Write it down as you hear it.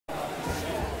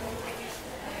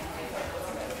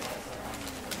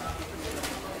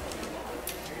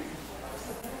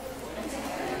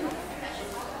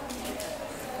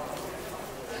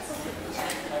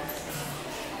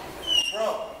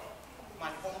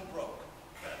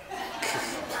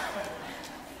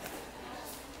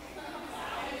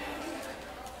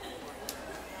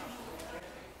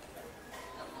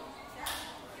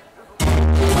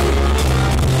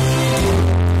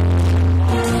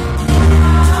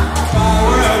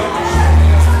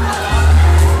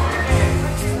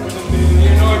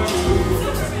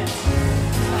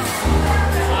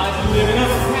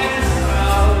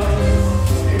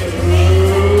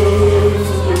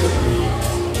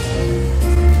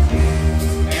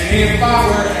if I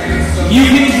were handsome, You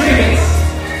can dream it.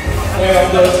 well,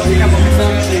 those dreams you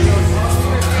come true.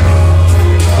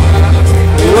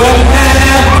 What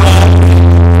have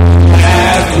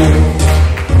you?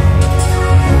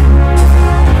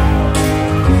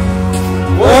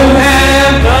 Wouldn't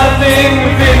have nothing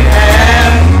within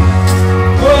hand.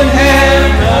 Wouldn't have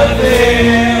nothing.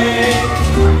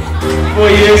 For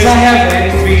years I have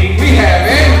envied. We have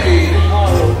envy.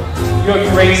 Your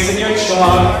grace and your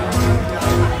charm.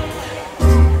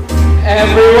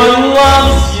 Everyone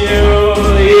loves you,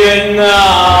 you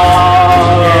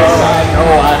know. Yes, I know.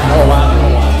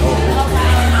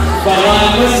 But I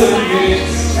must admit,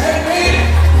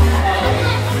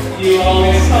 you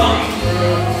always come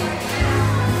through.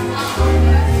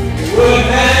 You would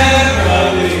never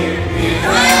leave me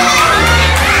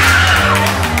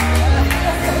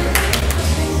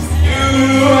You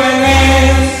and I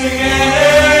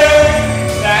together,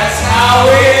 that's how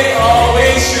it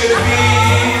always should be.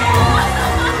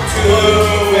 Two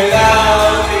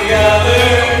without the other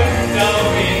don't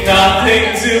mean nothing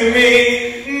to me,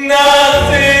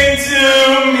 nothing to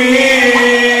me.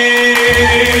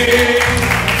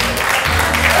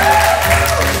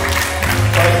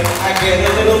 But I get a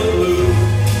little blue.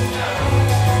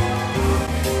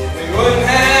 We wouldn't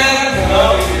have no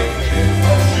you.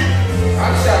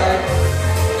 I'm sorry.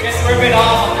 Guess we're a bit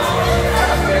off on this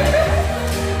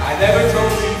I never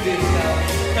told you this now.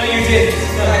 one. No, you didn't.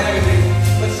 No, I never did.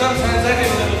 But sometimes I get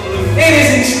a little blue. It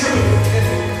isn't true.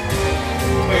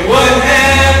 We wouldn't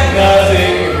have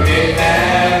nothing if we didn't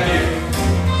have you.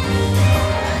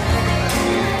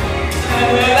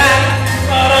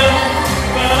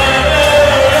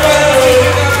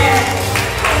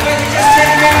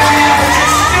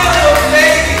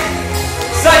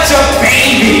 Such a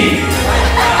baby!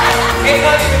 It's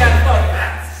not even that fun.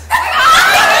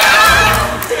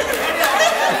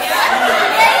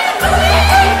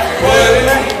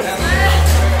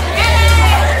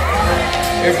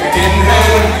 If we didn't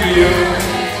have you,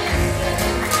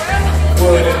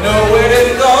 wouldn't know where to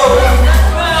go.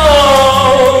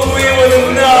 No, we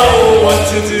wouldn't know what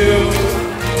to do.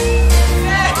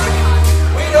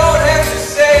 We don't have to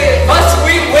say it, But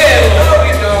we will. no, we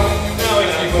don't. No,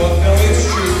 we both know it's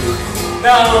true.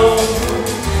 No,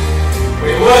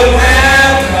 we wouldn't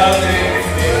have nothing if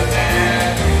we didn't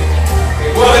have you. We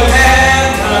wouldn't have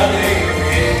nothing if we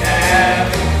didn't have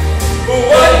you. We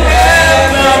wouldn't have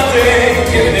nothing if we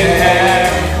didn't have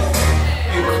you.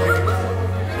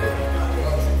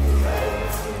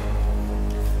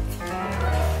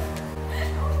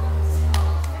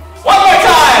 One more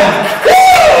time!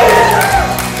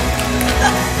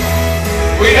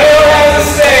 We don't have to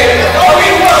say it. Oh, we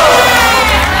won't.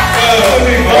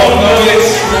 We both know it's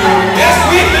true. Yes,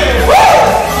 we do. Woo!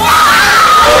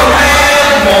 Wouldn't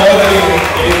have nothing if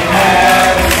we didn't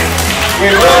have you. We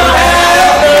wouldn't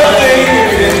have nothing if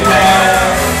we didn't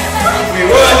have you. We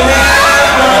wouldn't have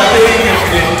nothing if we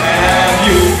didn't have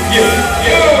you. You.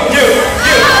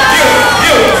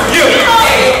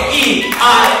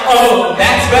 A-E-I-O.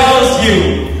 That spells you.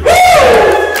 Woo!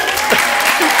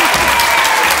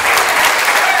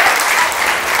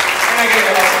 And I get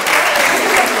it.